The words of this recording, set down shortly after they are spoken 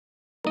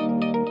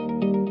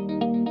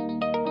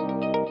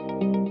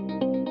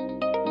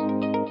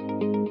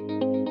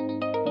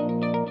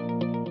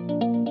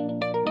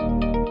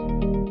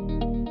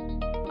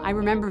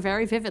remember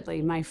very vividly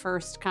my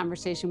first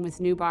conversation with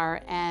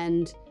Nubar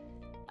and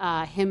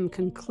him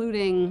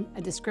concluding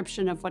a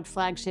description of what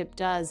Flagship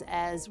does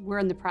as we're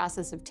in the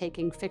process of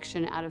taking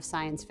fiction out of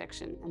science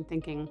fiction, and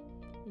thinking,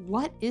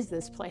 what is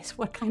this place?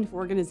 What kind of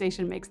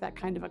organization makes that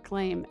kind of a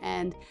claim?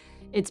 And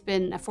it's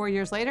been 4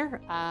 years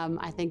later.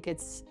 I think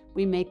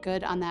we make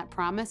good on that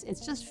promise.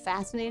 It's just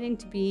fascinating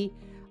to be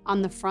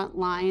on the front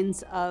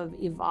lines of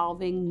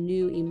evolving,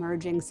 new,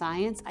 emerging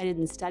science. I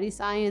didn't study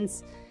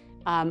science.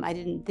 I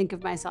didn't think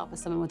of myself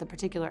as someone with a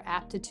particular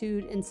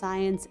aptitude in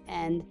science,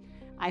 and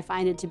I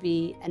find it to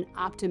be an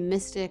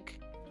optimistic,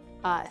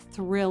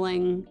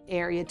 thrilling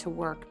area to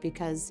work,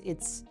 because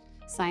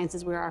science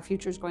is where our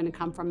future is going to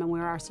come from and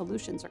where our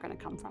solutions are going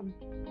to come from.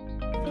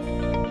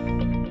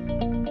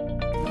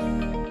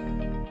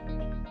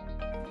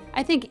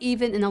 I think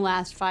even in the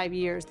last 5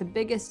 years, the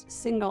biggest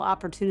single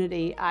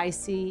opportunity I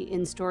see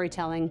in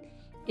storytelling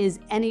is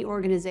any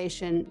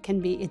organization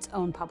can be its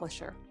own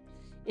publisher.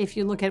 If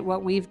you look at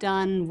what we've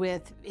done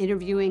with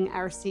interviewing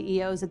our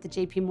CEOs at the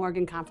JP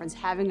Morgan conference,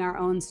 having our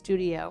own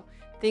studio,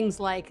 things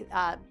like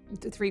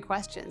the 3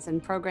 Questions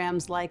and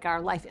programs like our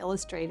Life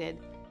Illustrated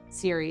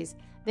series,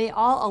 they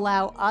all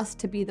allow us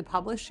to be the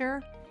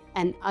publisher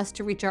and us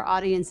to reach our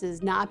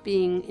audiences, not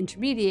being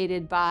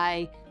intermediated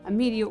by a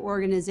media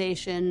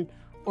organization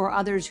or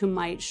others who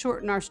might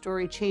shorten our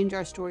story, change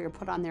our story, or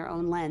put on their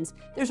own lens.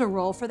 There's a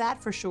role for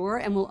that for sure,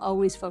 and we'll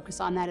always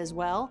focus on that as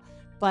well.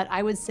 But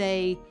I would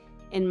say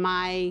in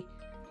my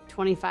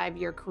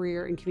 25-year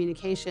career in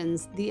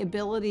communications, the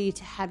ability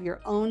to have your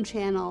own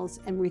channels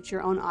and reach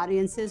your own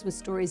audiences with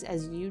stories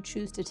as you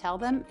choose to tell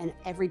them, and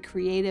every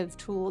creative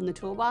tool in the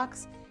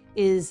toolbox,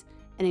 is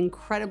an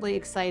incredibly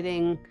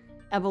exciting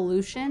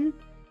evolution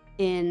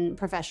in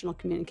professional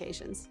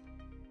communications.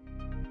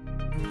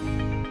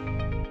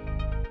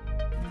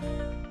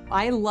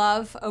 I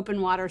love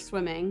open water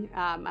swimming.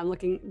 I'm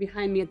looking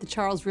behind me at the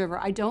Charles River.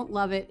 I don't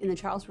love it in the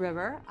Charles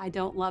River. I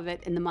don't love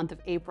it in the month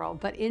of April.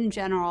 But in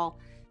general,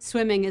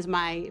 swimming is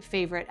my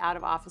favorite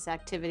out-of-office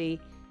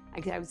activity,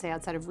 I would say,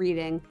 outside of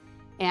reading.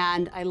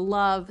 And I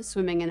love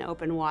swimming in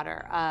open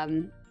water.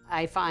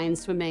 I find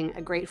swimming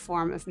a great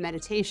form of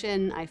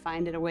meditation. I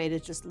find it a way to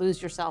just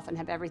lose yourself and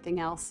have everything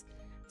else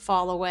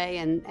fall away,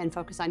 and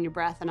focus on your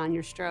breath and on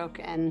your stroke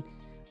and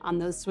on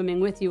those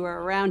swimming with you or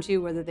around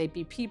you, whether they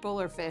be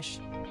people or fish.